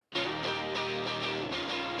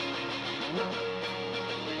Hello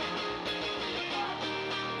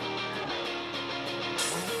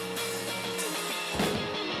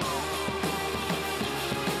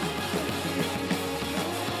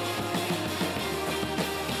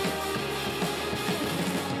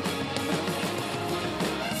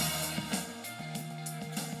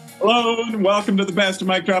and welcome to the Pastor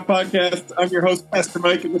Mike Drop Podcast. I'm your host, Pastor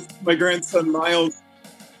Mike, and this is my grandson, Miles,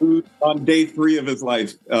 who's on day 3 of his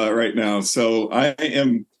life right now. So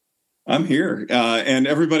I'm here, and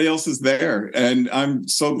everybody else is there. And I'm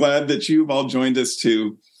so glad that you've all joined us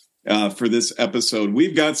for this episode.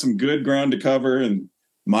 We've got some good ground to cover, and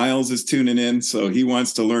Miles is tuning in, so he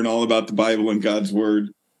wants to learn all about the Bible and God's Word.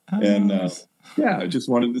 Nice. I just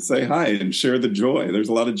wanted to say hi and share the joy. There's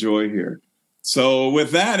a lot of joy here. So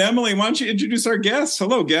with that, Emily, why don't you introduce our guests?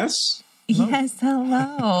 Hello, guests. Yes,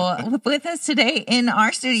 hello. With us today in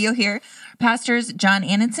our studio here, Pastors John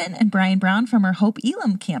Annenson and Brian Brown from our Hope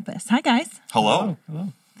Elam campus. Hi, guys. Hello.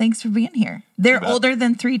 Thanks for being here. They're older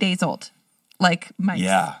than 3 days old, like Mike's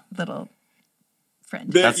little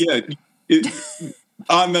friend.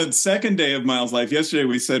 On the second day of Miles' life, yesterday,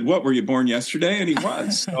 we said, what, were you born yesterday? And he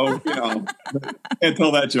was. So, can't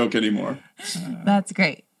tell that joke anymore. That's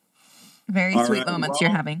great. Very sweet moments you're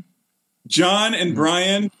having. John and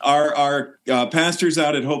Brian are pastors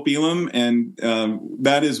out at Hope Elam, and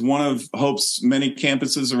that is one of Hope's many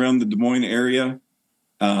campuses around the Des Moines area.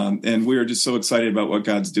 And we are just so excited about what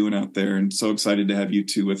God's doing out there, and so excited to have you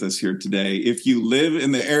two with us here today. If you live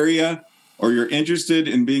in the area or you're interested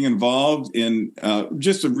in being involved in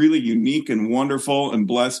just a really unique and wonderful and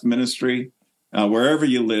blessed ministry, wherever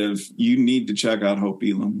you live, you need to check out Hope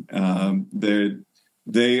Elam.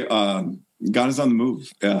 God is on the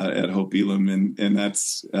move at Hope Elam, and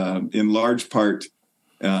that's in large part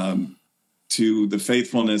to the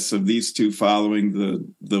faithfulness of these two following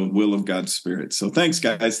the will of God's Spirit. So thanks,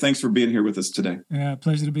 guys. Thanks for being here with us today. Yeah,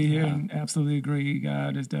 pleasure to be here, and absolutely agree.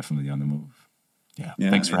 God is definitely on the move. Yeah,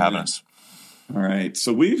 thanks for having us. All right,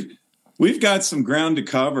 so we've got some ground to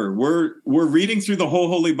cover. We're reading through the whole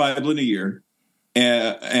Holy Bible in a year.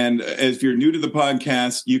 And if you're new to the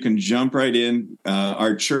podcast, you can jump right in.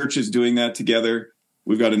 Our church is doing that together.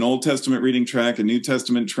 We've got an Old Testament reading track, a New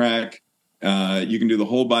Testament track. You can do the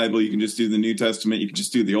whole Bible. You can just do the New Testament. You can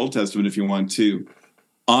just do the Old Testament if you want to.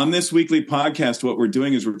 On this weekly podcast, what we're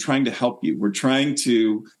doing is we're trying to help you. We're trying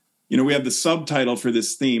to, we have the subtitle for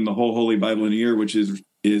this theme, the whole Holy Bible in a year, which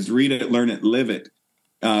is read it, learn it, live it.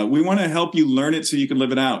 We want to help you learn it so you can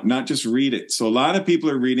live it out, not just read it. So a lot of people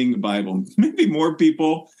are reading the Bible. Maybe more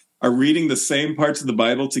people are reading the same parts of the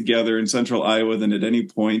Bible together in Central Iowa than at any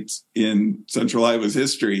point in Central Iowa's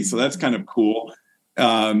history. So that's kind of cool.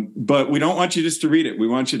 But we don't want you just to read it. We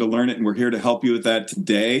want you to learn it, and we're here to help you with that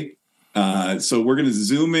today. So we're going to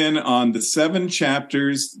zoom in on the 7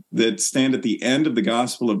 chapters that stand at the end of the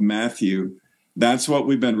Gospel of Matthew. That's what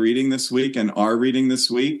we've been reading this week and are reading this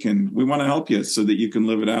week, and we want to help you so that you can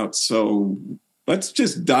live it out. So let's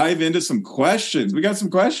just dive into some questions. We got some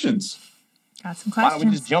questions. Got some questions. Why don't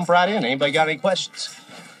we just jump right in? Anybody got any questions?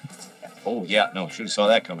 Oh, yeah. No, should have saw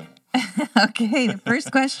that coming. Okay, the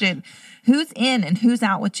first question. Who's in and who's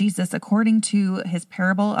out with Jesus according to his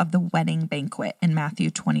parable of the wedding banquet in Matthew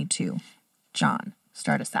 22? John,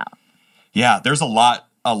 start us out. Yeah, there's a lot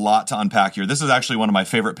to unpack here. This is actually one of my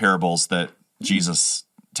favorite parables that Jesus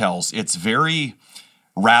tells. It's very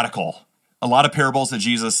radical. A lot of parables that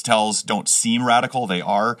Jesus tells don't seem radical. They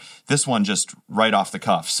are. This one just right off the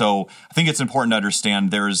cuff. So I think it's important to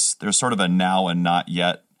understand there's sort of a now and not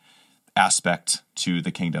yet aspect to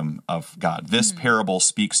the kingdom of God. This parable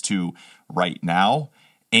speaks to right now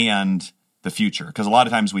and the future, because a lot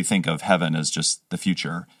of times we think of heaven as just the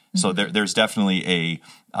future. So there's definitely a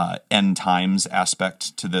end times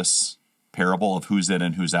aspect to this parable of who's in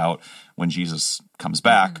and who's out when Jesus comes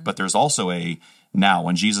back. But there's also a now.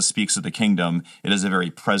 When Jesus speaks of the kingdom, it is a very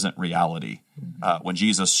present reality. When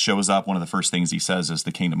Jesus shows up, one of the first things he says is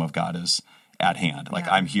the kingdom of God is at hand. Like,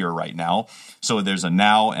 I'm here right now. So there's a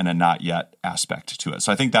now and a not yet aspect to it.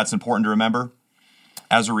 So I think that's important to remember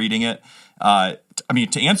as we're reading it.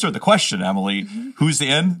 To answer the question, Emily, who's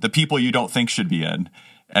in? The people you don't think should be in.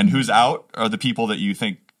 And who's out are the people that you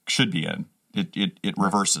think should be in. It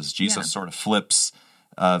reverses. Jesus sort of flips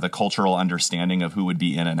the cultural understanding of who would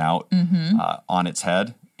be in and out on its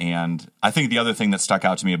head. And I think the other thing that stuck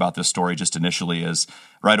out to me about this story just initially is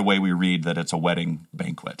right away we read that it's a wedding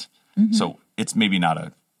banquet. So it's maybe not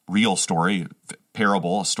a real story,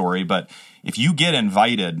 parable, a story, but if you get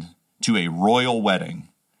invited to a royal wedding,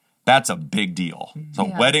 that's a big deal. So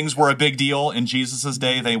weddings were a big deal in Jesus's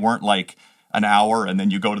day. They weren't like an hour and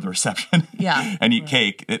then you go to the reception Yeah. and eat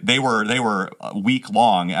cake. They were a week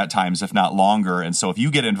long at times, if not longer. And so if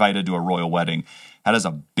you get invited to a royal wedding, that is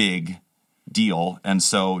a big deal. And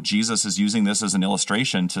so Jesus is using this as an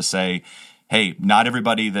illustration to say, hey, not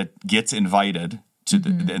everybody that gets invited to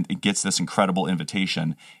gets this incredible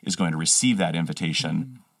invitation is going to receive that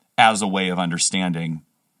invitation as a way of understanding.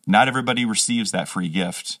 Not everybody receives that free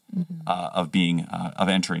gift of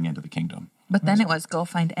entering into the kingdom. But then it was go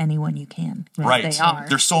find anyone you can. Right. They are.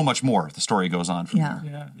 There's so much more. The story goes on from Yeah.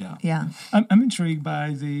 there. Yeah. Yeah. I'm intrigued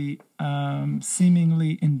by the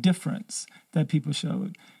seemingly indifference that people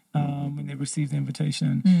showed when they received the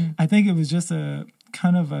invitation. I think it was just a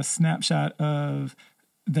kind of a snapshot of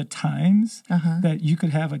the times that you could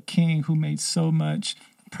have a king who made so much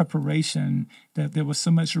preparation, that there was so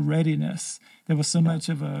much readiness, there was so much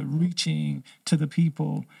of a reaching to the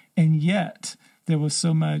people, and yet there was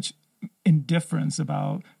so much indifference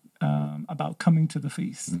about coming to the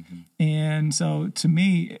feast. And so to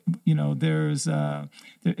me,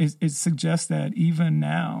 it suggests that even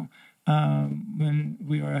now, when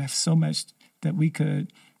we have so much that we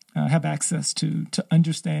could have access to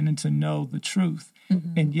understand and to know the truth,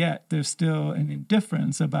 and yet there's still an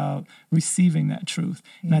indifference about receiving that truth.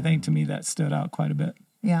 And I think to me that stood out quite a bit.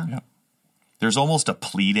 Yeah. There's almost a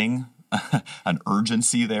pleading, an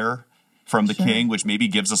urgency there from the king, which maybe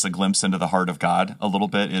gives us a glimpse into the heart of God a little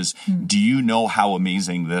bit, is do you know how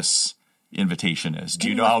amazing this invitation is? Do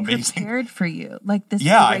you know how amazing? Prepared for you, like this.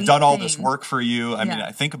 Yeah, I've great done all thing. this work for you. I mean, Yeah.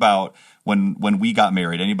 I think about when we got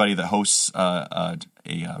married. Anybody that hosts a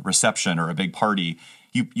reception or a big party,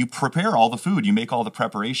 you prepare all the food, you make all the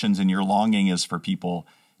preparations, and your longing is for people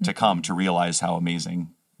to come to realize how amazing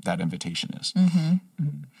that invitation is.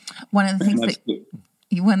 One of the things That's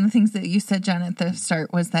that you said, John, at the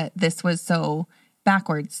start was that this was so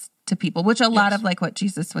backwards to people, which a lot of like what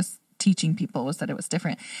Jesus was teaching people was that it was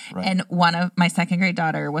different. Right. And one of my second grade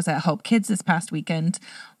daughter was at Hope Kids this past weekend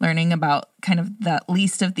learning about kind of the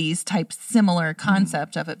least of these types, similar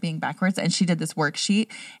concept of it being backwards. And she did this worksheet,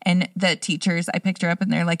 and the teachers, I picked her up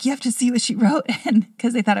and they're like, you have to see what she wrote. And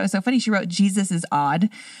because they thought it was so funny, she wrote, Jesus is odd,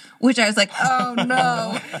 which I was like, oh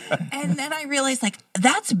no. And then I realized like,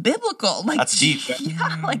 that's biblical. Like, That's deep.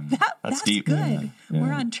 Yeah, like that's deep. good. Yeah.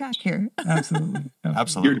 We're on track here. Absolutely.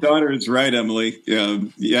 Absolutely. Your daughter is right, Emily.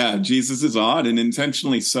 Yeah, Jesus is odd and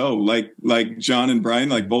intentionally so. Like John and Brian,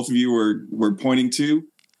 like both of you were pointing to,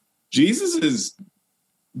 Jesus is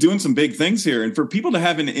doing some big things here. And for people to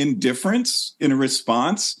have an indifference in a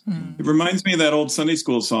response, it reminds me of that old Sunday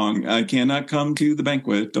school song, I cannot come to the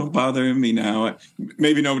banquet. Don't bother me now.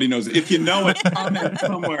 Maybe nobody knows it. If you know it, comment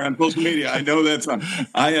somewhere on social media. I know that song.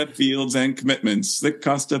 I have fields and commitments that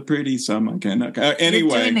cost a pretty sum. I cannot.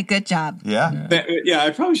 Anyway. You're doing a good job. Yeah. Yeah,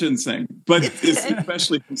 I probably shouldn't sing, but it's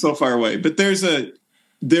especially from so far away. But there's this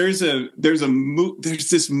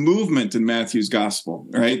movement in Matthew's gospel,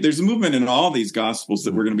 right? There's a movement in all these gospels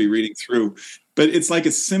that we're going to be reading through, but it's like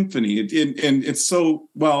a symphony. And it's so,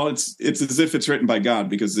 well, it's as if it's written by God,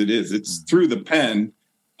 because it is. It's through the pen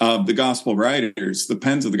of the gospel writers, the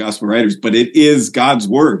pens of the gospel writers, but it is God's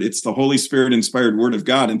word. It's the Holy Spirit inspired word of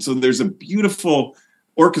God. And so there's a beautiful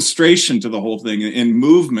orchestration to the whole thing, and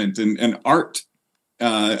movement and art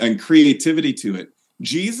and creativity to it.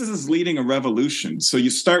 Jesus is leading a revolution. So you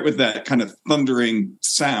start with that kind of thundering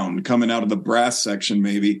sound coming out of the brass section,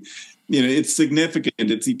 maybe. It's significant.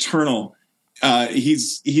 It's eternal.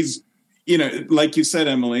 He's like you said,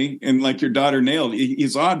 Emily, and like your daughter nailed,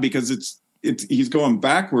 he's odd because he's going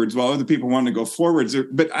backwards while other people want to go forwards.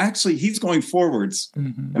 But actually, he's going forwards,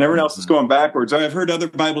 and everyone else is going backwards. I've heard other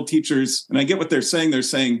Bible teachers, and I get what they're saying. They're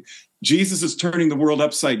saying Jesus is turning the world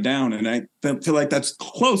upside down, and I feel like that's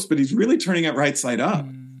close, but he's really turning it right side up.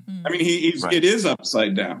 I mean, it is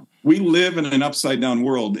upside down. We live in an upside down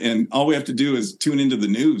world, and all we have to do is tune into the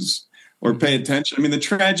news or pay attention. I mean, the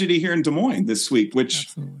tragedy here in Des Moines this week,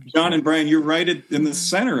 which John and Brian, you're right in the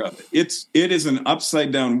center of it. It is an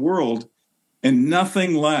upside down world, and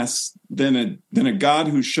nothing less than a God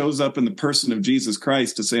who shows up in the person of Jesus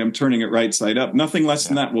Christ to say, I'm turning it right side up. Nothing less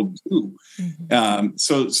than that will do.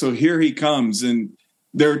 So here he comes, and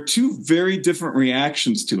there are two very different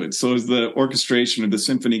reactions to it. So as the orchestration of the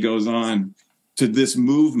symphony goes on to this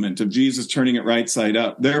movement of Jesus turning it right side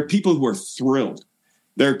up, there are people who are thrilled.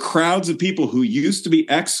 There are crowds of people who used to be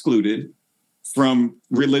excluded from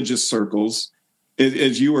religious circles,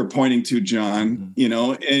 as you were pointing to, John,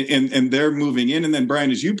 and they're moving in. And then,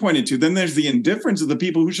 Brian, as you pointed to, then there's the indifference of the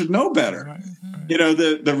people who should know better. Right.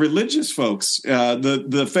 The religious folks,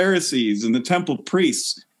 the Pharisees and the temple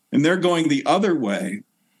priests, and they're going the other way.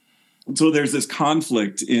 So there's this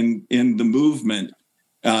conflict in the movement.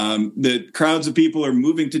 That crowds of people are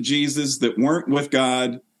moving to Jesus that weren't with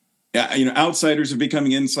God. Outsiders are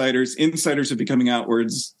becoming insiders. Insiders are becoming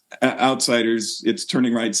outsiders. It's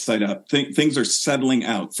turning right side up. Things are settling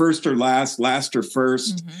out. First or last, last or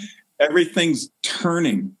first. Mm-hmm. Everything's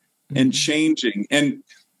turning and changing. And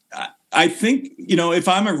I think, if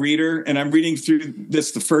I'm a reader and I'm reading through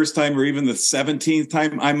this the first time or even the 17th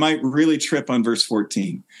time, I might really trip on verse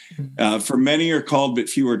 14. For many are called, but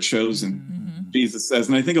few are chosen, Jesus says.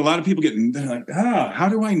 And I think a lot of people they're like, how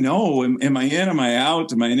do I know? Am I in? Am I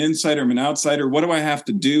out? Am I an insider? Am I an outsider? What do I have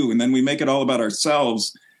to do? And then we make it all about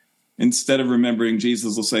ourselves instead of remembering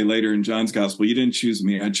Jesus will say later in John's gospel, you didn't choose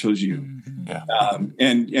me, I chose you. Yeah.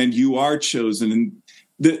 And you are chosen. And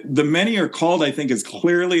the many are called, I think, is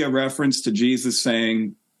clearly a reference to Jesus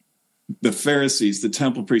saying, the Pharisees, the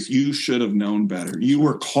temple priests, you should have known better. You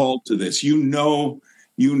were called to this. You know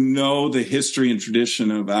the history and tradition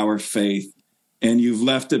of our faith, and you've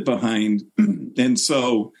left it behind. And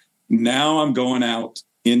so now I'm going out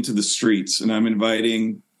into the streets and I'm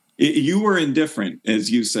inviting. You were indifferent,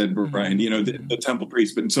 as you said, Brian, the temple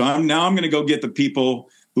priests. But so I'm going to go get the people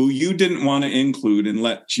who you didn't want to include and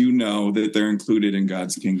let you know that they're included in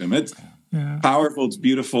God's kingdom. It's powerful. It's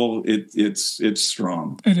beautiful. It's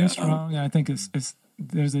strong. It is strong. Yeah, I think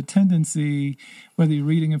there's a tendency, whether you're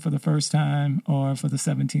reading it for the first time or for the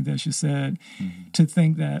 17th, as you said, to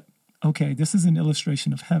think that, okay, this is an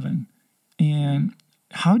illustration of heaven. And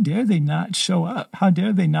how dare they not show up? How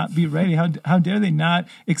dare they not be ready? How dare they not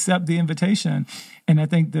accept the invitation? And I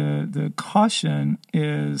think the caution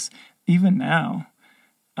is, even now,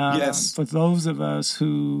 for those of us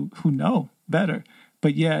who know better,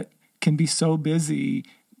 but yet can be so busy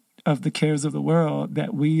of the cares of the world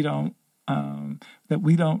that we don't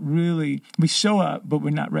really, we show up, but we're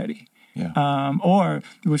not ready. Yeah. Or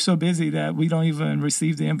we're so busy that we don't even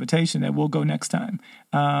receive the invitation that we'll go next time.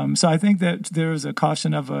 So I think that there's a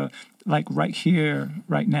caution of a right here,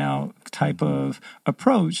 right now type of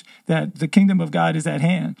approach, that the kingdom of God is at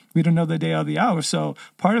hand. We don't know the day or the hour. So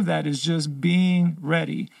part of that is just being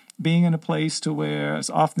ready, being in a place to where as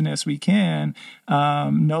often as we can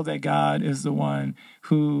know that God is the one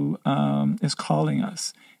who is calling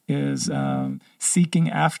us, is seeking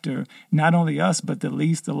after not only us, but the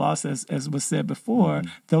least, the lost, as was said before,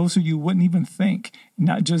 those who you wouldn't even think,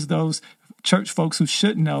 not just those church folks who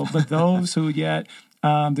should know, but those who yet,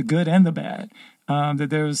 the good and the bad, that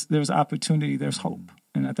there's opportunity, there's hope.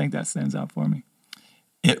 And I think that stands out for me.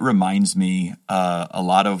 It reminds me a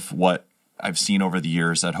lot of what I've seen over the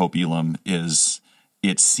years at Hope Elam is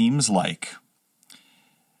it seems like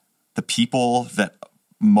the people that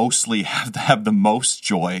mostly have the most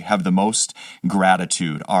joy, have the most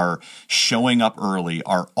gratitude, are showing up early,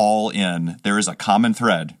 are all in. There is a common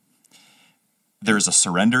thread. There's a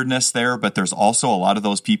surrenderedness there, but there's also a lot of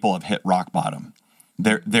those people have hit rock bottom.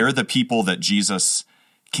 They're the people that Jesus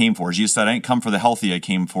came for. Jesus said, I didn't come for the healthy, I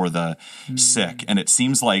came for the sick. And it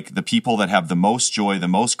seems like the people that have the most joy, the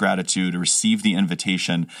most gratitude, receive the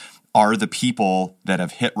invitation, are the people that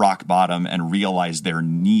have hit rock bottom and realize their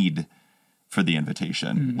need for the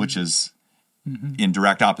invitation, which is in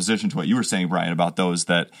direct opposition to what you were saying, Brian, about those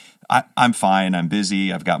that I'm fine, I'm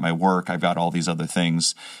busy, I've got my work, I've got all these other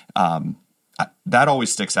things. That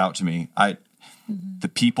always sticks out to me. The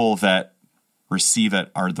people that receive it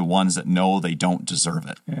are the ones that know they don't deserve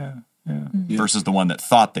it. Versus the one that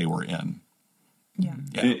thought they were in. Yeah.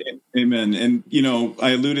 Amen. And, I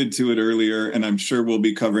alluded to it earlier, and I'm sure we'll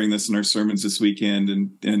be covering this in our sermons this weekend.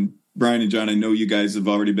 And Brian and John, I know you guys have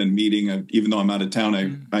already been meeting. Even though I'm out of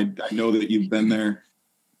town, I know that you've been there.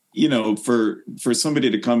 For somebody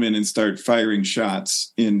to come in and start firing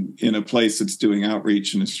shots in a place that's doing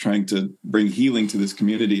outreach and is trying to bring healing to this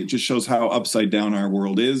community, it just shows how upside down our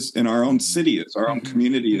world is, and our own city is, our own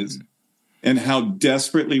community is, and how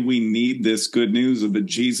desperately we need this good news of a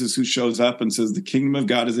Jesus who shows up and says the kingdom of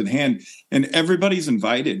God is at hand, and everybody's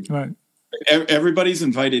invited. Right. Everybody's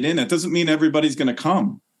invited in. It doesn't mean everybody's going to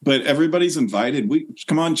come, but everybody's invited.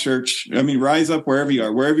 Come on, church. Rise up wherever you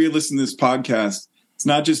are, wherever you listen to this podcast. It's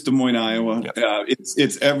not just Des Moines, Iowa. Yep.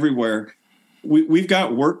 It's everywhere. We've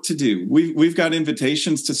got work to do. We've got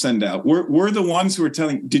invitations to send out. We're the ones who are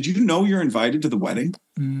telling. Did you know you're invited to the wedding?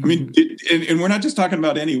 And we're not just talking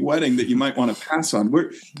about any wedding that you might want to pass on.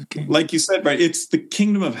 We're like you said, right? It's the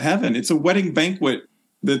kingdom of heaven. It's a wedding banquet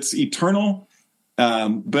that's eternal.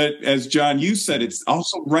 But as John, you said, it's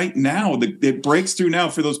also right now. It breaks through now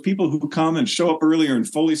for those people who come and show up earlier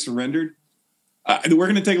and fully surrendered. We're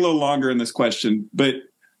going to take a little longer in this question, but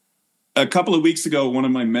a couple of weeks ago, one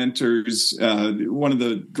of my mentors, one of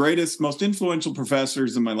the greatest, most influential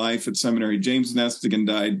professors in my life at seminary, James Nestigan,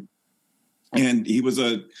 died. And he was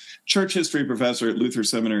a church history professor at Luther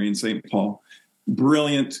Seminary in St. Paul.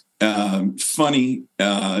 Brilliant, funny,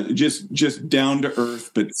 just down to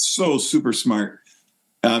earth, but so super smart.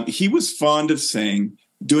 He was fond of saying,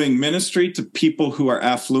 doing ministry to people who are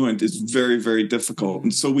affluent is very, very difficult.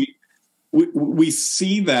 And so we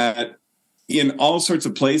see that in all sorts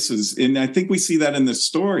of places. And I think we see that in this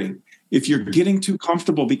story. If you're getting too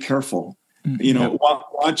comfortable, be careful.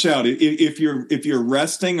 Watch out. If you're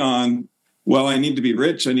resting on, well, I need to be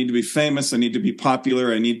rich, I need to be famous, I need to be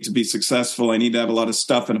popular, I need to be successful, I need to have a lot of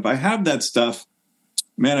stuff. And if I have that stuff,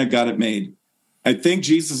 man, I got it made. I think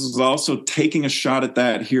Jesus is also taking a shot at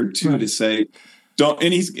that here too, to say, don't,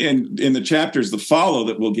 and he's in the chapters that follow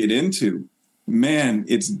that we'll get into, man,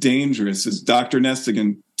 it's dangerous. As Dr.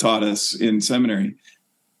 Nestigan taught us in seminary,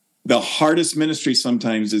 the hardest ministry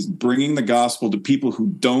sometimes is bringing the gospel to people who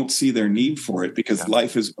don't see their need for it because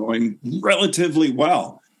life is going relatively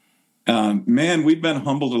well. Man, we've been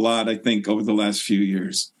humbled a lot, I think, over the last few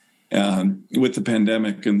years with the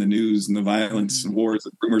pandemic and the news and the violence and wars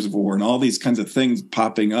and rumors of war and all these kinds of things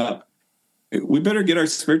popping up. We better get our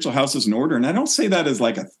spiritual houses in order. And I don't say that as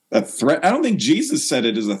like a threat. I don't think Jesus said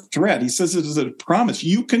it as a threat. He says it as a promise.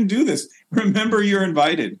 You can do this. Remember, you're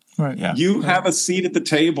invited. Right. Yeah. You have a seat at the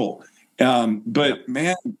table. But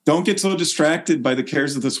man, don't get so distracted by the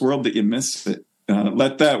cares of this world that you miss it.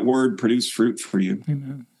 Let that word produce fruit for you.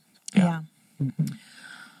 Amen. Yeah.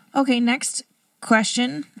 Okay, next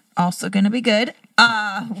question, also going to be good.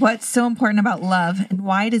 What's so important about love, and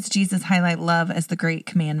why does Jesus highlight love as the great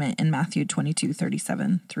commandment in Matthew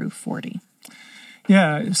 22:37 through 40?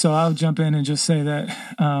 Yeah, so I'll jump in and just say that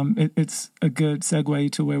it's a good segue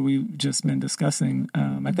to where we've just been discussing.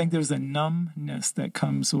 I think there's a numbness that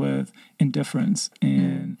comes with indifference,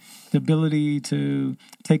 and the ability to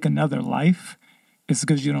take another life is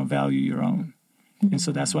because you don't value your own. And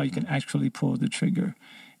so that's why you can actually pull the trigger.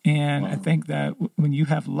 And I think that when you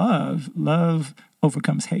have love, love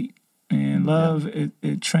overcomes hate. And love,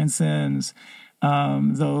 it transcends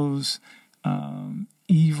those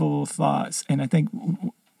evil thoughts. And I think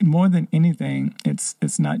more than anything,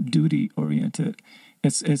 it's not duty oriented.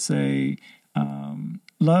 It's a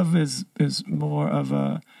love is more of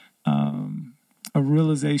a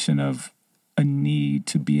realization of a need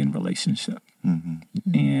to be in relationship.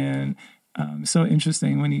 And so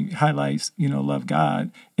interesting when he highlights, love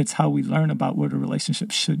God, it's how we learn about what a relationship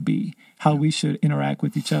should be, how we should interact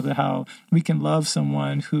with each other, how we can love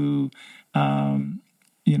someone who,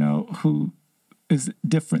 who is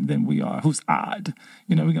different than we are, who's odd.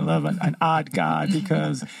 We can love an odd God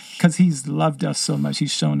because he's loved us so much.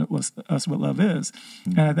 He's shown us what love is.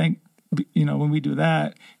 And I think, when we do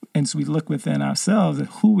that, and so we look within ourselves at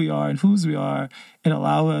who we are and whose we are, it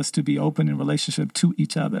allows us to be open in relationship to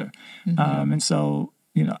each other. And so,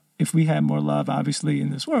 if we had more love, obviously, in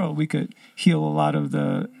this world, we could heal a lot of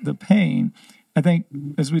the pain. I think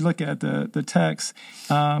as we look at the text,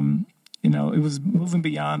 it was moving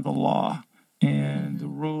beyond the law and the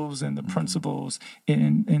rules and the principles,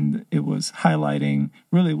 and it was highlighting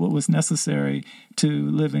really what was necessary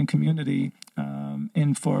to live in community.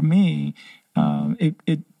 And for me,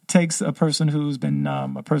 it takes a person who's been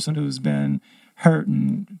numb, a person who's been hurt,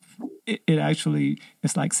 and it actually,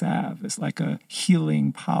 it's like salve. It's like a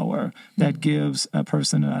healing power that gives a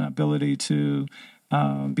person an ability to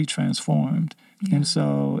be transformed. And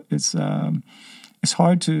so it's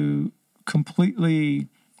hard to completely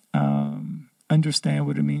understand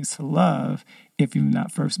what it means to love if you've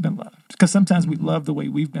not first been loved. Because sometimes we love the way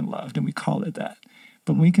we've been loved and we call it that.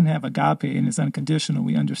 But when we can have agape and it's unconditional,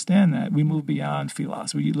 we understand that. We move beyond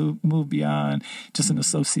philosophy. We move beyond just an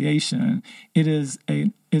association. It is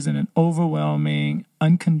an overwhelming,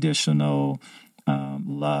 unconditional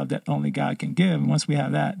love that only God can give. And once we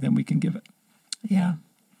have that, then we can give it. Yeah.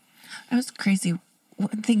 That was crazy.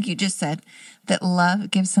 One thing you just said, that love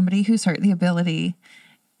gives somebody who's hurt the ability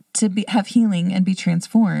to have healing and be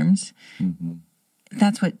transformed.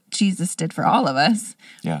 That's what Jesus did for all of us.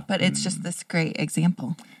 Yeah. But it's just this great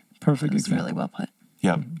example. Perfect example. Really well put.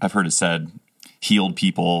 Yeah. I've heard it said, healed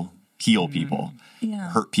people heal people. Yeah.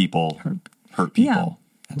 Hurt people hurt people.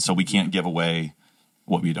 Yeah. And so we can't give away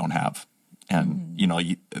what we don't have. And,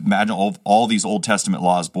 you imagine all these Old Testament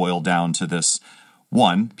laws boil down to this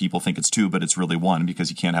one. People think it's two, but it's really one because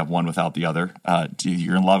you can't have one without the other.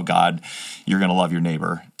 You're going to love God. You're going to love your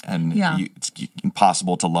neighbor. And it's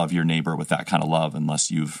impossible to love your neighbor with that kind of love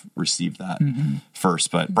unless you've received that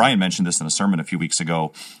first. But Brian mentioned this in a sermon a few weeks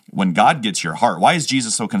ago. When God gets your heart, why is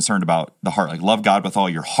Jesus so concerned about the heart? Like, love God with all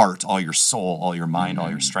your heart, all your soul, all your mind, all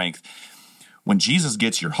your strength. When Jesus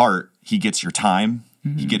gets your heart, he gets your time,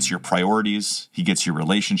 He gets your priorities. He gets your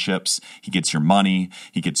relationships. He gets your money.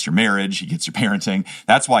 He gets your marriage. He gets your parenting.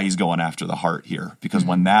 That's why he's going after the heart here, because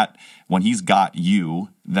when he's got you,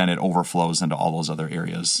 then it overflows into all those other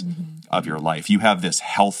areas of your life. You have this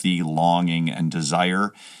healthy longing and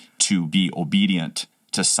desire to be obedient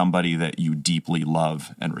to somebody that you deeply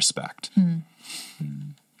love and respect.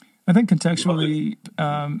 I think contextually,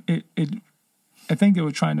 I think they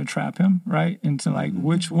were trying to trap him, right? Into like,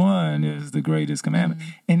 which one is the greatest commandment?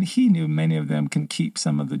 And he knew many of them can keep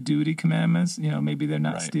some of the duty commandments. You know, maybe they're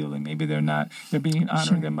not stealing. Maybe they're being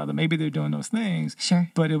honoring their mother. Maybe they're doing those things. Sure.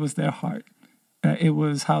 But it was their heart. It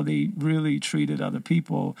was how they really treated other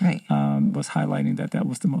people. Right. Was highlighting that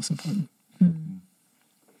was the most important.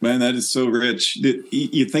 Man, that is so rich.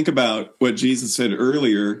 You think about what Jesus said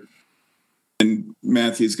earlier in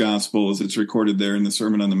Matthew's gospel, as it's recorded there in the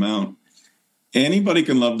Sermon on the Mount. Anybody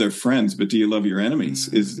can love their friends, but do you love your enemies?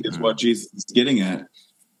 Is what Jesus is getting at.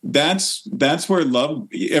 That's where love.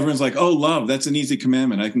 Everyone's like, "Oh, love. That's an easy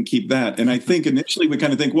commandment. I can keep that." And I think initially we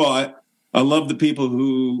kind of think, "Well, I love the people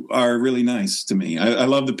who are really nice to me. I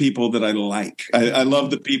love the people that I like. I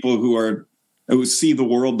love the people who see the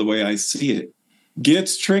world the way I see it."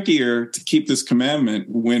 Gets trickier to keep this commandment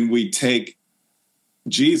when we take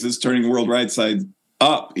Jesus turning the world right side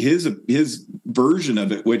up. His version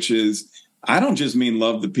of it, which is, I don't just mean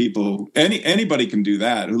love the people. Anybody can do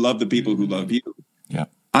that, who love the people who love you. Yeah.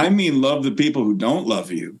 I mean love the people who don't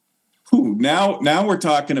love you. Now we're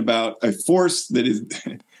talking about a force that is,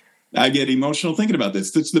 I get emotional thinking about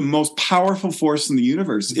this. That's the most powerful force in the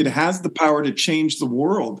universe. It has the power to change the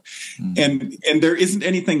world. And there isn't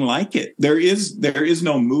anything like it. There is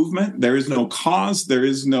no movement. There is no cause. There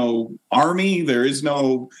is no army. There is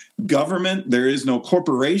no government. There is no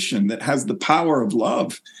corporation that has the power of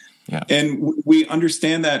love. Yeah. And we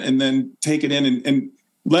understand that and then take it in and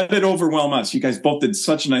let it overwhelm us. You guys both did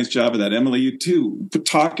such a nice job of that. Emily, you too,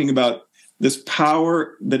 talking about this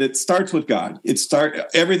power that it starts with God.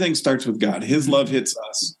 Everything starts with God. His love hits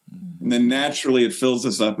us, and then naturally it fills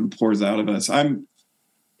us up and pours out of us. I'm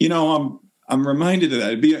reminded of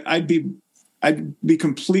that. I'd be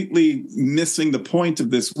completely missing the point of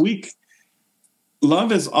this week.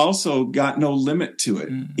 Love has also got no limit to it.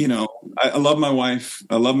 You know, I love my wife.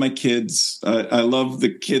 I love my kids. I love the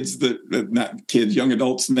kids young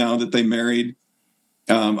adults now that they married.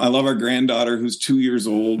 I love our granddaughter who's 2 years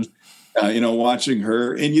old. Watching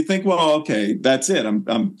her, and you think, well, okay, that's it.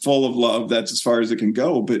 I'm full of love. That's as far as it can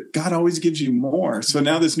go. But God always gives you more. So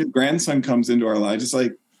now this new grandson comes into our lives. It's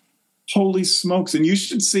like, holy smokes. And you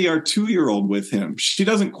should see our 2-year-old with him. She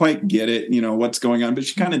doesn't quite get it, what's going on, but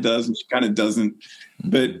she kind of does and she kind of doesn't.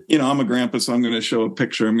 But, I'm a grandpa, so I'm going to show a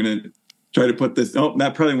picture. I'm going to try to put this. Oh,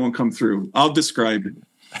 that probably won't come through. I'll describe it.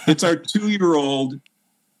 It's our 2-year-old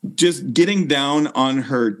just getting down on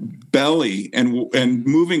her belly and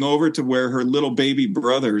moving over to where her little baby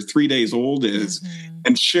brother, 3 days old, is,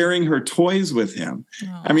 and sharing her toys with him.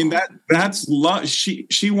 Aww. I mean, that's love.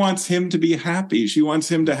 She wants him to be happy. She wants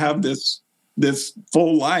him to have this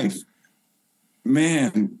full life.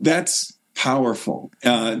 Man, that's powerful.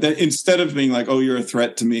 That instead of being like, "Oh, you're a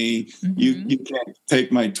threat to me. You can't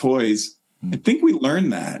take my toys." I think we learn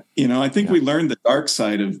that. I think we learn the dark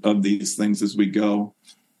side of these things as we go.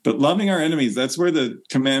 But loving our enemies, that's where the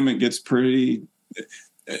commandment gets pretty,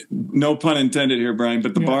 no pun intended here, Brian,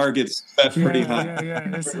 but the bar gets set pretty high.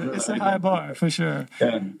 Yeah. It's a high bar for sure.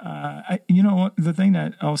 Yeah. The thing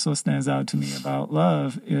that also stands out to me about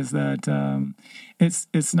love is that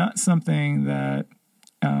it's not something that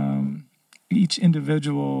each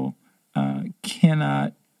individual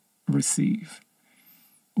cannot receive.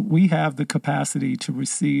 We have the capacity to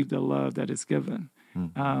receive the love that is given.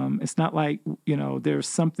 It's not like, there's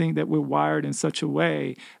something that we're wired in such a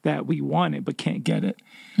way that we want it but can't get it.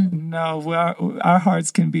 No, our hearts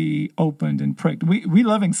can be opened and pricked. We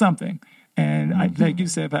loving something. And like you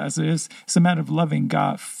said, Pastor, it's a matter of loving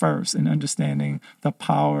God first and understanding the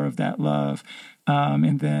power of that love.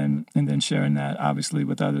 And then sharing that obviously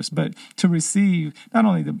with others. But to receive not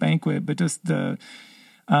only the banquet, but just the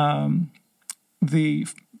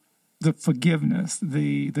forgiveness,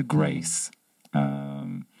 the grace,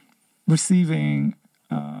 receiving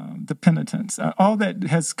the penitence, all that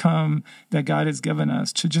has come that God has given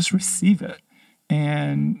us, to just receive it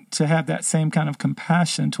and to have that same kind of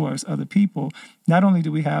compassion towards other people. Not only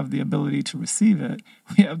do we have the ability to receive it,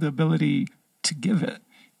 we have the ability to give it.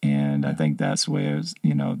 And I think that's where,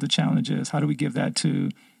 the challenge is. How do we give that to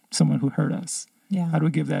someone who hurt us? Yeah. How do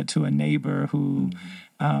we give that to a neighbor who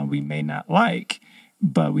we may not like,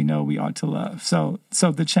 but we know we ought to love? So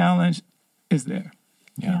the challenge is there.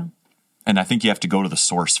 Yeah. And I think you have to go to the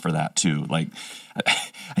source for that too. Like,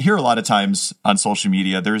 I hear a lot of times on social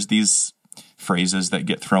media, there's these phrases that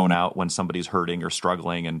get thrown out when somebody's hurting or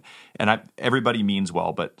struggling, and everybody means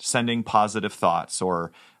well, but sending positive thoughts,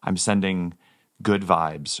 or I'm sending good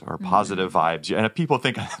vibes or positive vibes. And people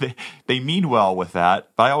think they mean well with that,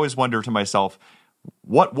 but I always wonder to myself,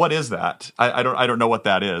 what is that? I don't know what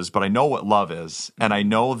that is, but I know what love is. And I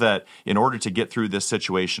know that in order to get through this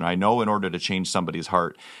situation, I know in order to change somebody's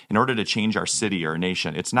heart, in order to change our city or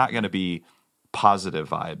nation, it's not going to be positive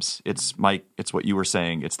vibes. It's what you were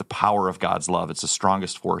saying. It's the power of God's love. It's the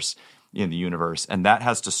strongest force in the universe. And that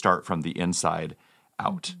has to start from the inside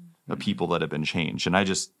out, the people that have been changed. And I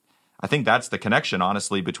think that's the connection,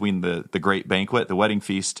 honestly, between the great banquet, the wedding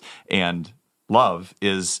feast, and love,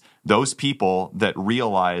 is those people that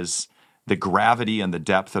realize the gravity and the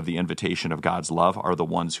depth of the invitation of God's love are the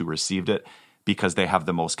ones who received it, because they have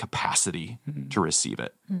the most capacity to receive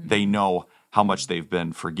it. They know how much they've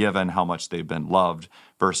been forgiven, how much they've been loved,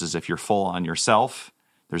 versus if you're full on yourself,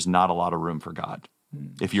 there's not a lot of room for God.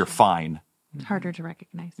 If you're fine. It's harder to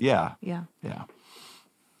recognize. Yeah. Yeah. Yeah.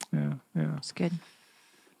 Yeah. It's good.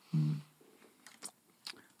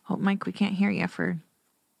 Oh, Mike, we can't hear you for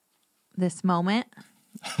this moment.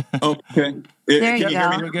 Okay. There you Can hear go.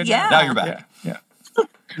 me? We're good Yeah. Now you're back. Yeah.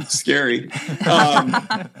 Scary.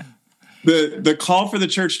 The call for the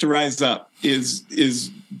church to rise up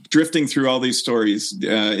is drifting through all these stories,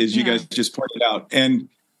 as you guys just pointed out. And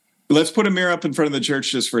let's put a mirror up in front of the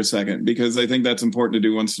church just for a second, because I think that's important to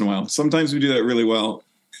do once in a while. Sometimes we do that really well.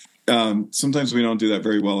 Sometimes we don't do that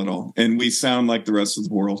very well at all. And we sound like the rest of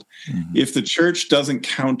the world. Mm-hmm. If the church doesn't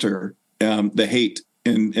counter the hate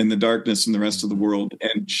and the darkness in the rest of the world,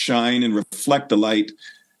 and shine and reflect the light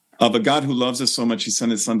of a God who loves us so much, he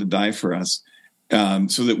sent his son to die for us,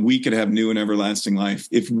 so that we could have new and everlasting life.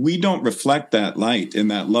 If we don't reflect that light and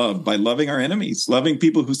that love by loving our enemies, loving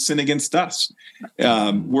people who sin against us,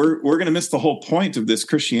 we're going to miss the whole point of this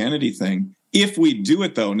Christianity thing. If we do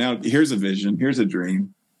it, though, now here's a vision, here's a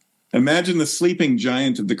dream. Imagine the sleeping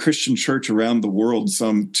giant of the Christian church around the world,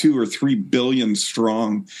 some 2 or 3 billion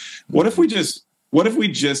strong. What if we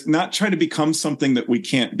just not try to become something that we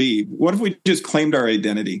can't be? What if we just claimed our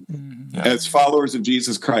identity as followers of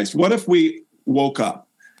Jesus Christ? What if we woke up?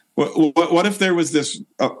 What if there was this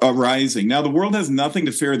a rising? Now, the world has nothing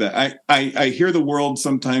to fear that. I hear the world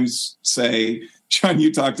sometimes say, John,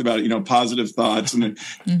 you talked about it, positive thoughts. And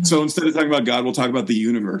so instead of talking about God, we'll talk about the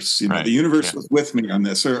universe. The universe was with me on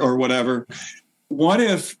this or whatever. What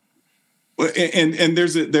if, and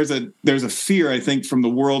there's a fear, I think, from the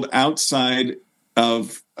world outside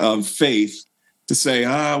of faith to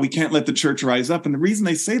say, we can't let the church rise up. And the reason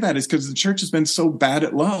they say that is because the church has been so bad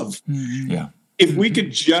at love. Yeah. If we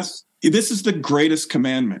could this is the greatest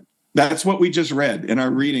commandment. That's what we just read in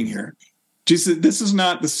our reading here. Jesus, this is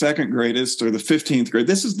not the second greatest or the 15th grade.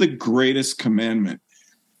 This is the greatest commandment.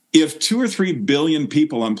 If 2 or 3 billion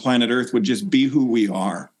people on planet Earth would just be who we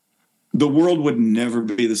are, the world would never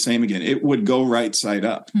be the same again. It would go right side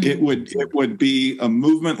up. It would be a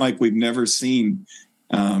movement like we've never seen.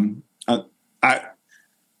 Nothing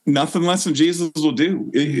less than Jesus will do.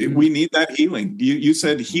 We need that healing. You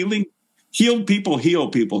said healing, healed people heal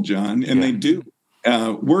people, John, and they do.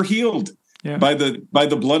 We're healed by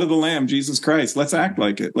the blood of the Lamb, Jesus Christ. Let's act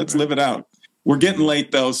like it. Let's live it out. We're getting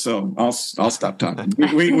late though, so I'll stop talking.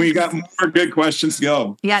 We got more good questions to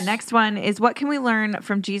go. Yeah, next one is, what can we learn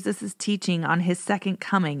from Jesus' teaching on his second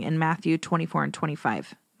coming in Matthew 24 and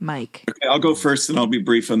 25? Mike. Okay, I'll go first and I'll be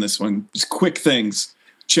brief on this one. Just quick things.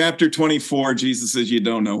 Chapter 24, Jesus says you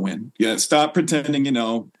don't know when. Yeah, stop pretending you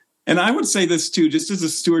know. And I would say this too, just as a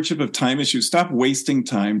stewardship of time issue, stop wasting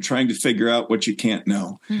time trying to figure out what you can't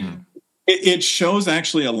know. It shows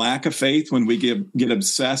actually a lack of faith when we get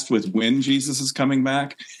obsessed with when Jesus is coming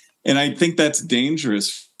back. And I think that's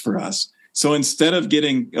dangerous for us. So instead of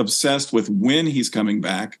getting obsessed with when he's coming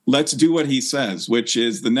back, let's do what he says, which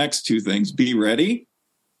is the next 2 things. Be ready.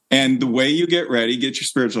 And the way you get ready, get your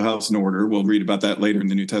spiritual house in order. We'll read about that later in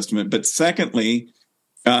the New Testament. But secondly,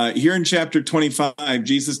 here in chapter 25,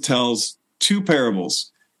 Jesus tells 2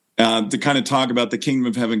 parables to kind of talk about the kingdom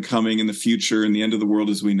of heaven coming in the future and the end of the world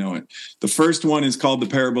as we know it. The first one is called the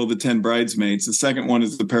parable of the 10 bridesmaids. The second one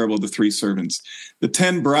is the parable of the 3 servants. The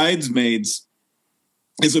 10 bridesmaids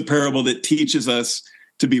is a parable that teaches us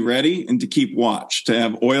to be ready and to keep watch, to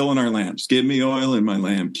have oil in our lamps. Give me oil in my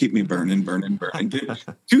lamp. Keep me burning, burning, burning.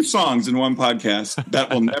 2 songs in one podcast.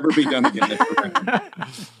 That will never be done again.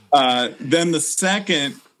 Then the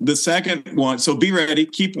second one, so be ready,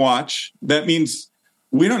 keep watch. That means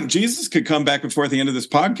Jesus could come back before the end of this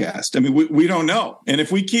podcast. I mean, we don't know. And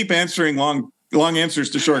if we keep answering long long answers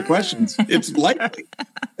to short questions. It's likely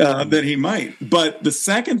that he might. But the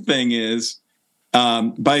second thing is,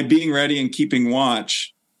 by being ready and keeping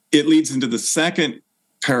watch, it leads into the second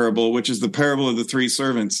parable, which is the parable of the three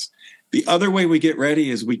servants. The other way we get ready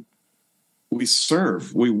is we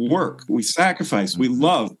serve, we work, we sacrifice, we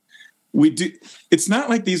love. We do. It's not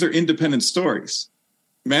like these are independent stories.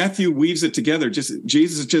 Matthew weaves it together.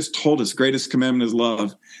 Jesus just told us, greatest commandment is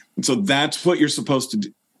love. And so that's what you're supposed to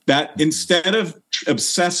do. That instead of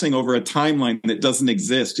obsessing over a timeline that doesn't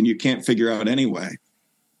exist and you can't figure out anyway,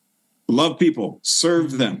 love people,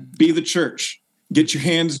 serve them, be the church, get your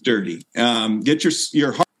hands dirty, get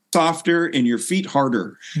your heart softer and your feet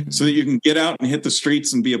harder, so that you can get out and hit the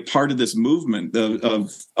streets and be a part of this movement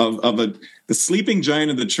the sleeping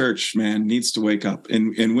giant of the church. Man, needs to wake up,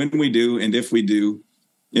 and when we do, and if we do,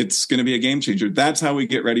 it's going to be a game changer. That's how we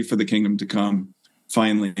get ready for the kingdom to come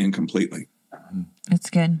finally and completely. It's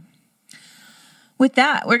good. With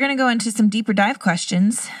that, we're going to go into some deeper dive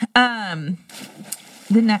questions.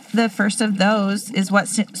 The first of those is what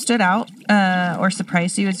stood out or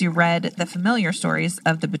surprised you as you read the familiar stories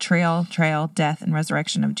of the betrayal, trial, death, and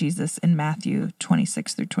resurrection of Jesus in Matthew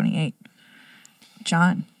 26 through 28.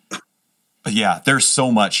 John. Yeah, there's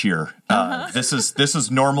so much here. This is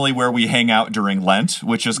normally where we hang out during Lent,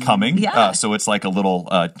 which is coming. Yeah. So it's like a little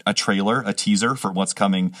a trailer, a teaser for what's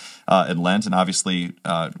coming in Lent, and obviously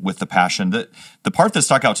with the Passion. The part that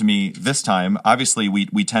stuck out to me this time, obviously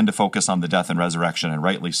we tend to focus on the death and resurrection, and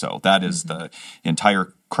rightly so. That is the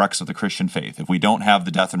entire crux of the Christian faith. If we don't have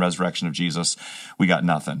the death and resurrection of Jesus, we got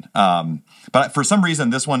nothing. But for some reason,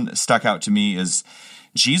 this one stuck out to me is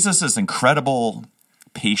Jesus' incredible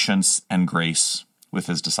patience and grace with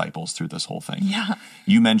his disciples through this whole thing. Yeah.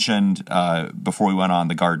 You mentioned before we went on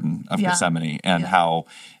the Garden of Gethsemane and how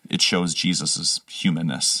it shows Jesus's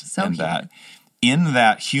humanness, and that in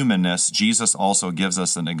that humanness, Jesus also gives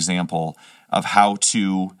us an example of how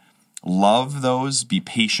to love those, be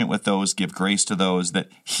patient with those, give grace to those that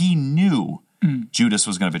he knew Judas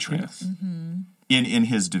was going to betray him. In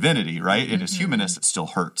his divinity, right? In his humanness, it still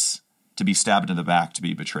hurts to be stabbed in the back, to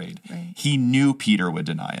be betrayed. Right. He knew Peter would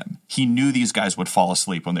deny him. He knew these guys would fall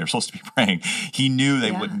asleep when they were supposed to be praying. He knew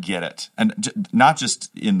they wouldn't get it. And not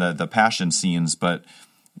just in the Passion scenes, but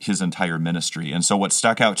his entire ministry. And so what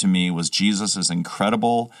stuck out to me was Jesus's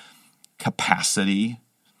incredible capacity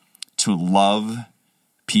to love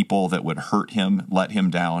people that would hurt him, let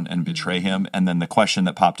him down, and betray him. And then the question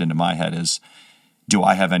that popped into my head is, do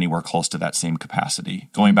I have anywhere close to that same capacity?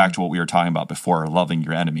 Going back to what we were talking about before, loving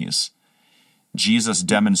your enemies. Jesus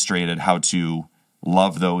demonstrated how to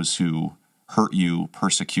love those who hurt you,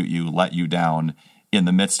 persecute you, let you down in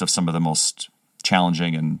the midst of some of the most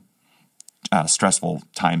challenging and stressful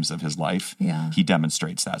times of his life. Yeah. He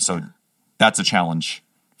demonstrates that. So that's a challenge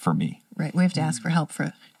for me. Right. We have to ask for help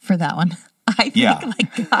for that one. I think,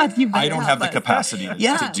 like, God, you better I don't have the capacity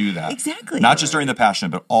to do that. Exactly. Not just during the Passion,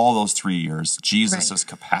 but all those 3 years, Jesus'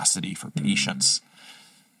 capacity for patience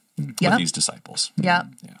with these disciples. Yeah.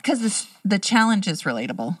 Because the challenge is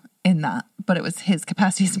relatable in that, but it was his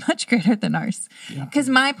capacity is much greater than ours. Because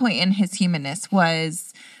my point in his humanness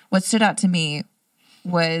was, what stood out to me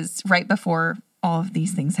was right before all of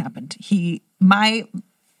these things happened. My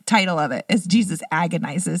title of it is Jesus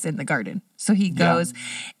agonizes in the garden. So he goes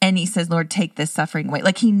and he says, Lord, take this suffering away.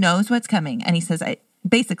 Like, he knows what's coming. And he says, I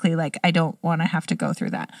don't want to have to go through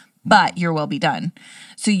that, but your will be done.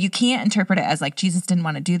 So you can't interpret it as like, Jesus didn't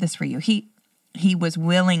want to do this for you. He was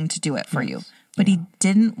willing to do it for you, but he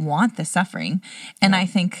didn't want the suffering. And I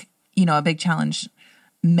think, a big challenge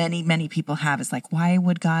many, many people have is like, why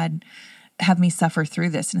would God have me suffer through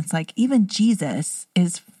this? And it's like, even Jesus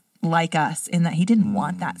is like us in that he didn't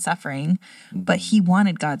want that suffering, but he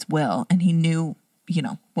wanted God's will, and he knew,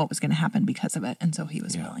 what was going to happen because of it. And so he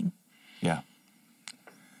was willing. Yeah.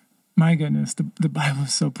 My goodness, the Bible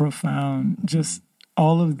is so profound. Just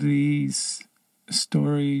all of these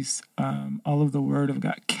stories, all of the word of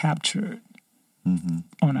God captured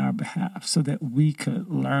on our behalf so that we could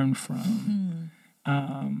learn from.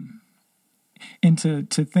 And to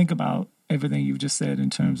think about everything you've just said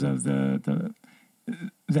in terms of the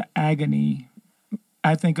agony,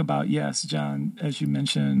 I think about, yes, John, as you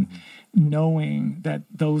mentioned, knowing that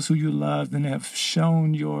those who you love and have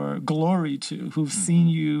shown your glory to, who've seen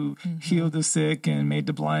you heal the sick and made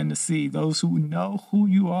the blind to see, those who know who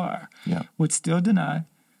you are, would still deny,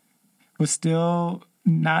 would still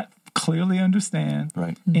not clearly understand.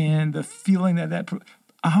 Right. And the feeling I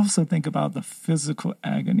also think about the physical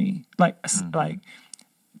agony, like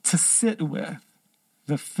to sit with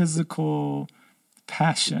the physical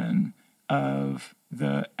passion of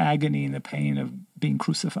the agony and the pain of being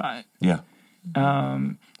crucified. Yeah.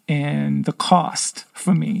 and the cost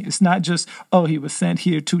for me. It's not just, oh, he was sent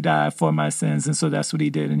here to die for my sins, and so that's what he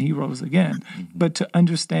did, and he rose again. But to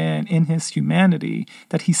understand in his humanity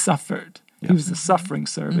that he suffered. He was a suffering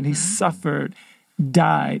servant. He suffered,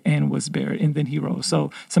 died, and was buried, and then he rose. So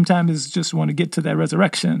sometimes it's just want to get to that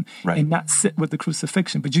resurrection and not sit with the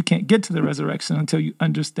crucifixion. But you can't get to the resurrection until you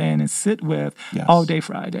understand and sit with all day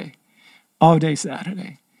Friday, all day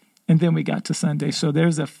Saturday. And then we got to Sunday. So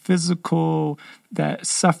there's a physical that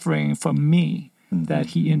suffering for me that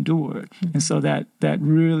he endured. And so that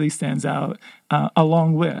really stands out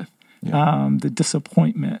along with the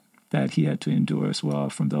disappointment that he had to endure as well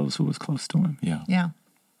from those who was close to him. Yeah.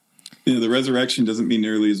 You know, the resurrection doesn't mean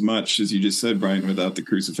nearly as much as you just said, Brian, without the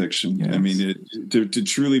crucifixion. Yes. I mean, to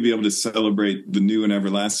truly be able to celebrate the new and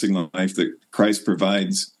everlasting life that Christ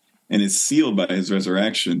provides and is sealed by his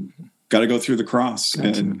resurrection, got to go through the cross.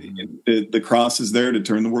 And the cross is there to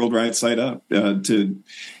turn the world right side up. Part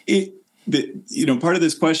of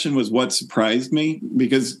this question was what surprised me,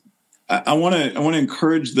 because I want to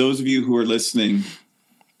encourage those of you who are listening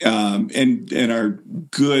and are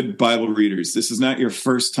good Bible readers. This is not your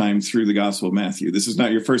first time through the Gospel of Matthew. This is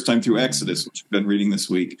not your first time through Exodus, which we've been reading this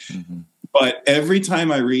week. But every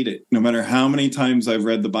time I read it, no matter how many times I've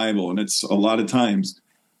read the Bible, and it's a lot of times,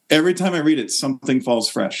 every time I read it, something falls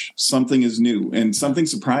fresh, something is new, and something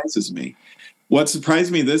surprises me. What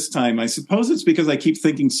surprised me this time, I suppose it's because I keep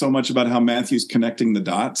thinking so much about how Matthew's connecting the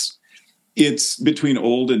dots. It's between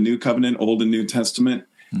Old and New Covenant, Old and New Testament.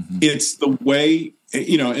 It's the way,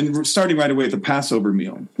 and we're starting right away at the Passover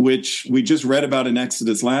meal, which we just read about in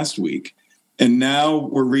Exodus last week. And now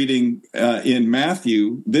we're reading in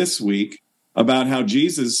Matthew this week about how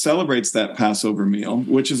Jesus celebrates that Passover meal,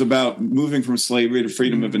 which is about moving from slavery to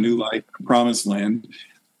freedom of a new life, a promised land.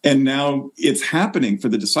 And now it's happening for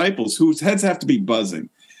the disciples whose heads have to be buzzing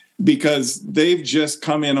because they've just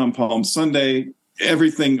come in on Palm Sunday.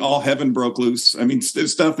 Everything, all heaven broke loose. I mean,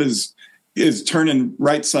 stuff is turning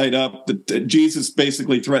right side up. Jesus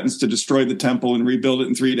basically threatens to destroy the temple and rebuild it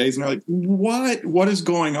in 3 days. And they're like, what is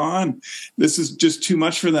going on? This is just too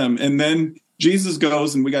much for them. And then Jesus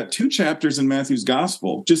goes, and we got 2 chapters in Matthew's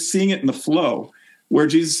gospel, just seeing it in the flow, where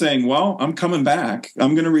Jesus is saying, well, I'm coming back.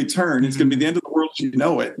 I'm going to return. It's going to be the end of the world. You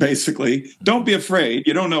know it, basically. Don't be afraid.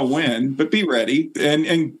 You don't know when, but be ready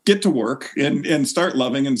and get to work and start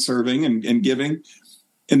loving and serving and giving.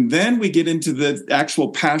 And then we get into the actual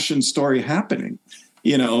passion story happening.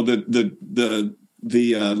 You know, the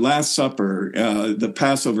Last Supper, the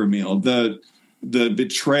Passover meal, the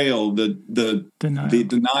betrayal, the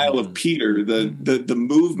denial of Peter, the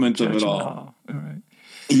movement of it all. Right.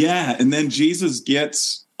 Yeah, and then Jesus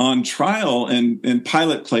gets on trial, and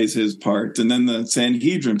Pilate plays his part, and then the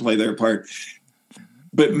Sanhedrin play their part.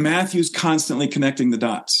 But Matthew's constantly connecting the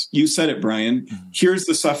dots. You said it, Brian. Here's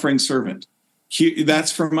the suffering servant.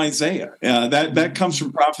 That's from Isaiah. That comes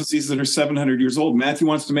from prophecies that are 700 years old. Matthew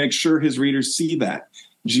wants to make sure his readers see that.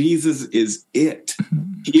 Jesus is it.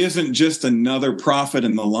 He isn't just another prophet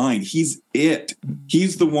in the line. He's it.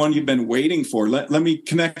 He's the one you've been waiting for. Let me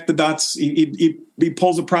connect the dots. He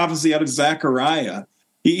pulls a prophecy out of Zechariah.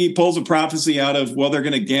 He pulls a prophecy out of, well, they're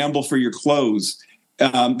going to gamble for your clothes.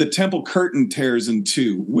 The temple curtain tears in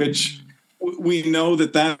 2, which we know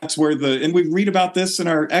that's where and we read about this in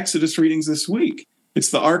our Exodus readings this week.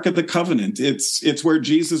 It's the Ark of the Covenant. It's where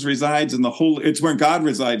Jesus resides in the holy. It's where God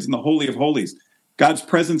resides in the Holy of Holies. God's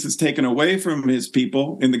presence is taken away from his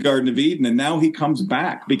people in the Garden of Eden, and now he comes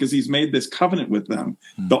back because he's made this covenant with them,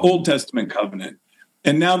 the Old Testament covenant.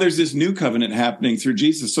 And now there's this new covenant happening through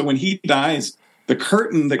Jesus. So when he dies, the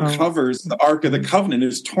curtain that covers the Ark of the Covenant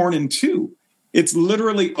is torn in 2. It's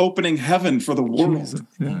literally opening heaven for the world,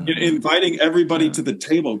 inviting everybody to the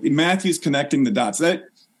table. Matthew's connecting the dots. That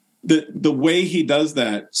the way he does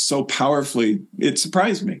that so powerfully, it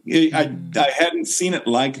surprised me. I hadn't seen it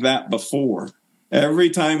like that before. Every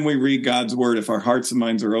time we read God's word, if our hearts and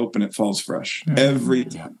minds are open, it falls fresh. Every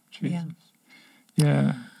time.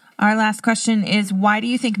 Yeah. Our last question is, why do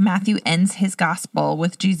you think Matthew ends his gospel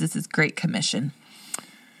with Jesus' Great Commission?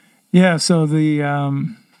 Yeah, so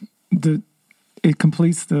it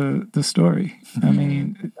completes the story. I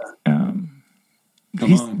mean,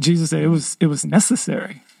 Jesus said it was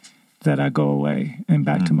necessary that I go away and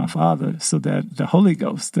back to my Father, so that the Holy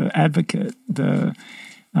Ghost, the Advocate, the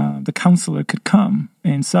Counselor could come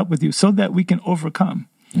and sup with you, so that we can overcome.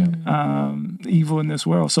 evil in this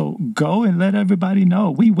world. So go and let everybody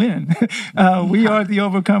know we win. We are the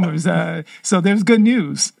overcomers. So there's good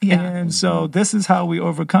news. Yeah. And so this is how we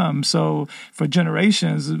overcome. So for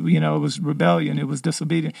generations, it was rebellion, it was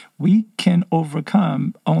disobedience. We can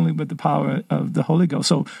overcome only with the power of the Holy Ghost.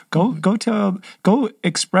 So go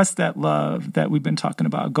express that love that we've been talking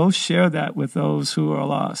about. Go share that with those who are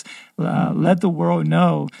lost. Let the world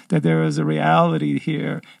know that there is a reality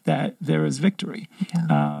here, that there is victory.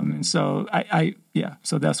 And so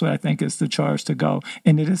so that's what I think is the charge to go.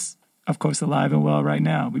 And it is, of course, alive and well right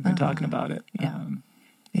now. We've been talking about it.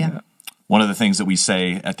 One of the things that we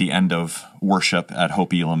say at the end of worship at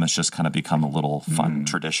Hope Elam has just kind of become a little fun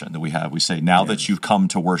tradition that we have. We say, now that you've come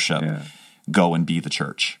to worship, go and be the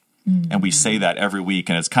church. And we say that every week,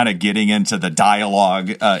 and it's kind of getting into the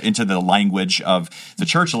dialogue, into the language of the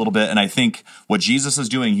church a little bit. And I think what Jesus is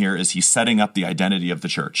doing here is he's setting up the identity of the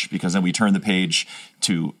church, because then we turn the page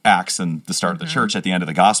to Acts and the start of the church at the end of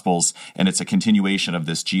the Gospels, and it's a continuation of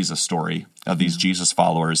this Jesus story, of these Jesus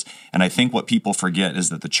followers. And I think what people forget is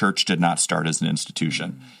that the church did not start as an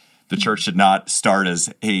institution. The church did not start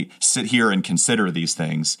as, hey, sit here and consider these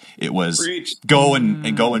things. It was go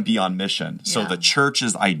and be on mission. So the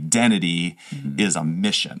church's identity is a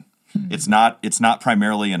mission. It's not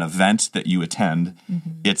primarily an event that you attend.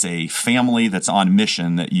 It's a family that's on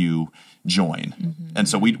mission that you join. And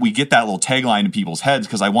so we get that little tagline in people's heads,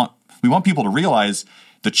 because we want people to realize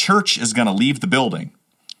the church is going to leave the building.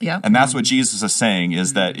 And that's what Jesus is saying,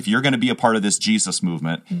 is that if you're going to be a part of this Jesus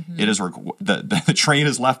movement, it is the train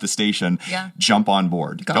has left the station. Jump on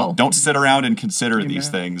board. Don't sit around and consider these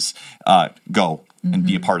things. Go and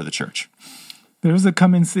be a part of the church. There's a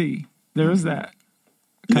come and see. There's that.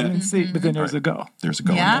 Come and see, but then there's a go. There's a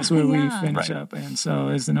go. And that's where we finish up. And so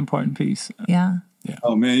it's an important piece.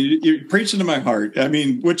 Oh man, you're preaching to my heart. I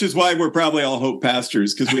mean, which is why we're probably all Hope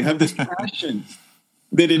pastors, because we have this passion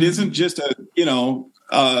that it isn't just a,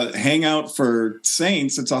 hangout for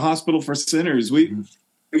saints. It's a hospital for sinners. We've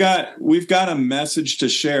got a message to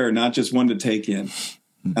share, not just one to take in.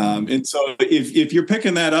 And so if you're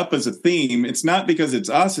picking that up as a theme, it's not because it's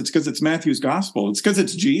us, it's because it's Matthew's gospel. It's because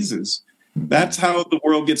it's Jesus. That's how the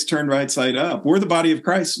world gets turned right side up. We're the body of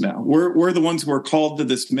Christ now. We're the ones who are called to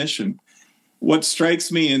this mission. What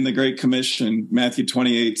strikes me in the Great Commission, Matthew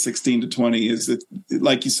 28:16-20, is that,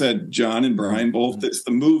 like you said, John and Brian, both, it's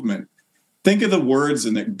the movement. Think of the words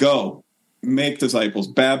in it: go, make disciples,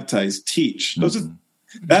 baptize, teach.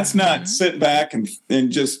 That's not sit back and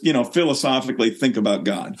just, philosophically think about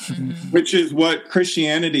God, which is what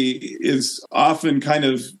Christianity is often kind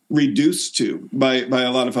of reduced to by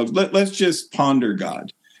a lot of folks. Let's just ponder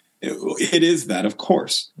God. It is that, of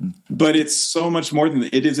course, but it's so much more than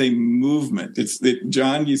that. It is a movement.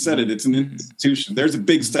 John, you said it, it's an institution. There's a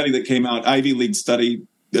big study that came out, Ivy League study,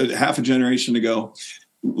 half a generation ago.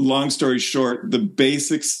 Long story short, the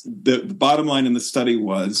basics, the bottom line in the study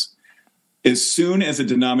was, as soon as a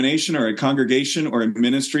denomination or a congregation or a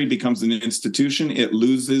ministry becomes an institution, it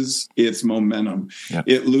loses its momentum.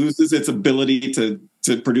 It loses its ability to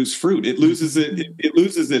produce fruit. It loses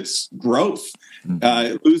its growth.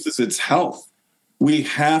 It loses its health. We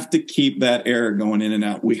have to keep that air going in and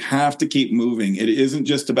out. We have to keep moving. It isn't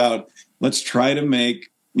just about, let's try to make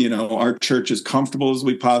our church as comfortable as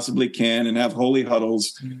we possibly can and have holy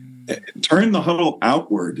huddles. Turn the huddle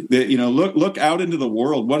outward. Look out into the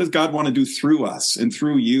world. What does God want to do through us and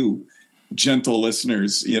through you, gentle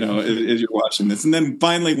listeners, as you're watching this? And then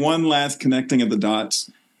finally, one last connecting of the dots.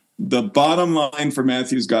 The bottom line for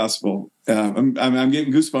Matthew's gospel, I'm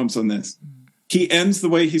getting goosebumps on this. He ends the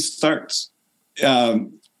way he starts.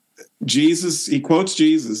 He quotes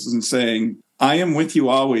Jesus and saying, I am with you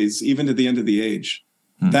always, even to the end of the age.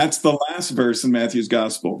 That's the last verse in Matthew's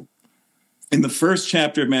gospel. In the first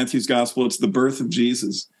chapter of Matthew's gospel, it's the birth of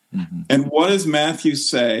Jesus. And what does Matthew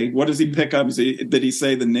say? What does he pick up? Did he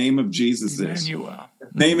say the name of Jesus Emmanuel.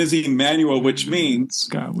 His name is Emmanuel, which means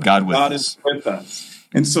God is with us.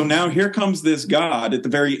 And so now here comes this God at the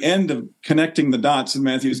very end of connecting the dots in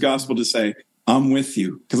Matthew's gospel to say, I'm with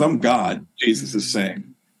you, because I'm God, Jesus is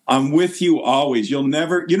saying. I'm with you always. You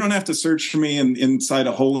don't have to search for me inside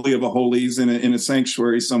a holy of a holies in a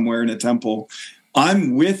sanctuary somewhere in a temple.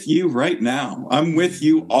 I'm with you right now. I'm with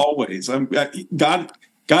you always.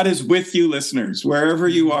 God is with you, listeners, wherever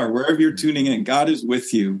you are, wherever you're tuning in. God is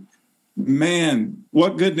with you. Man,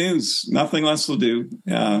 what good news. Nothing less will do.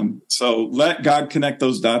 So let God connect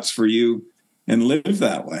those dots for you and live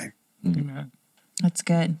that way. Amen. That's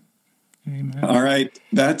good. Amen. All right.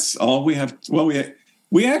 That's all we have. Well,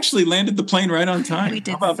 we actually landed the plane right on time. We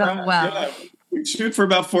did How about so that? well. Yeah. We shoot for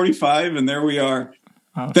about 45, and there we are.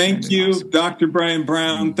 Thank you, Awesome. Dr. Brian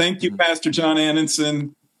Brown. Thank you, Pastor John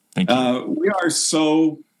Annenson. Thank you. We are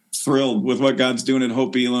so thrilled with what God's doing at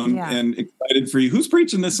Hope Elam Yeah. and excited for you. Who's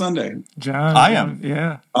preaching this Sunday? John. I am.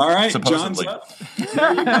 Yeah. All right, Supposedly. John's up.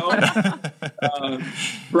 There you go.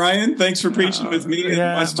 Brian, thanks for preaching with me in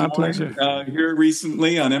yeah, West my Des pleasure. Moines, here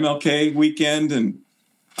recently on MLK weekend. And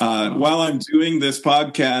while I'm doing this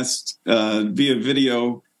podcast via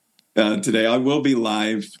video today, I will be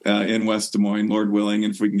live in West Des Moines, Lord willing,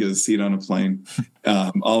 and if we can get a seat on a plane,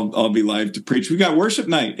 I'll be live to preach. We got worship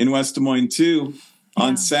night in West Des Moines too.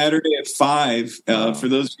 On Saturday at 5, for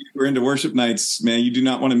those of you who are into worship nights, man, you do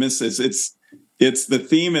not want to miss this. It's the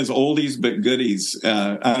theme is oldies but goodies.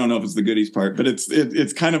 I don't know if it's the goodies part, but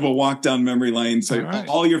it's kind of a walk down memory lane. So All right.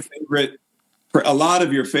 a lot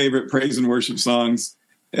of your favorite praise and worship songs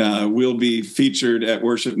will be featured at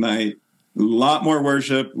worship night. A lot more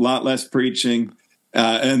worship, a lot less preaching.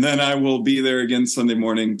 And then I will be there again Sunday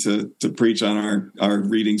morning to preach on our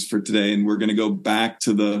readings for today. And we're going to go back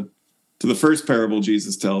to the first parable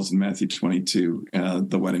Jesus tells in Matthew 22,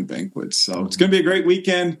 the wedding banquet. So it's going to be a great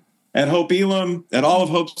weekend at Hope Elam, at all of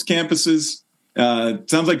Hope's campuses.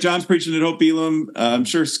 Sounds like John's preaching at Hope Elam. I'm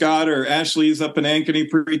sure Scott or Ashley's up in Ankeny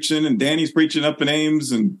preaching, and Danny's preaching up in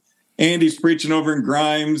Ames, and Andy's preaching over in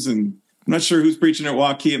Grimes, and I'm not sure who's preaching at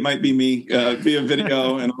Waukee. It might be me via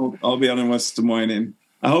video, and I'll be out in West Des Moines. And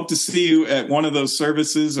I hope to see you at one of those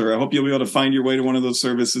services, or I hope you'll be able to find your way to one of those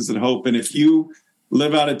services at Hope. And if you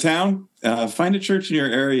live out of town, find a church in your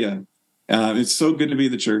area. It's so good to be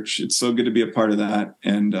the church. It's so good to be a part of that.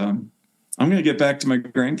 And I'm going to get back to my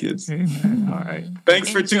grandkids. Amen. All right. Thanks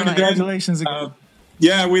for tuning in. Congratulations again.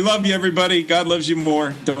 Yeah, we love you, everybody. God loves you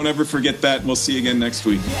more. Don't ever forget that. We'll see you again next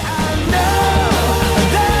week.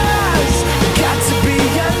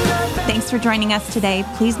 Thanks for joining us today.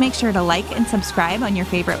 Please make sure to like and subscribe on your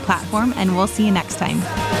favorite platform, and we'll see you next time.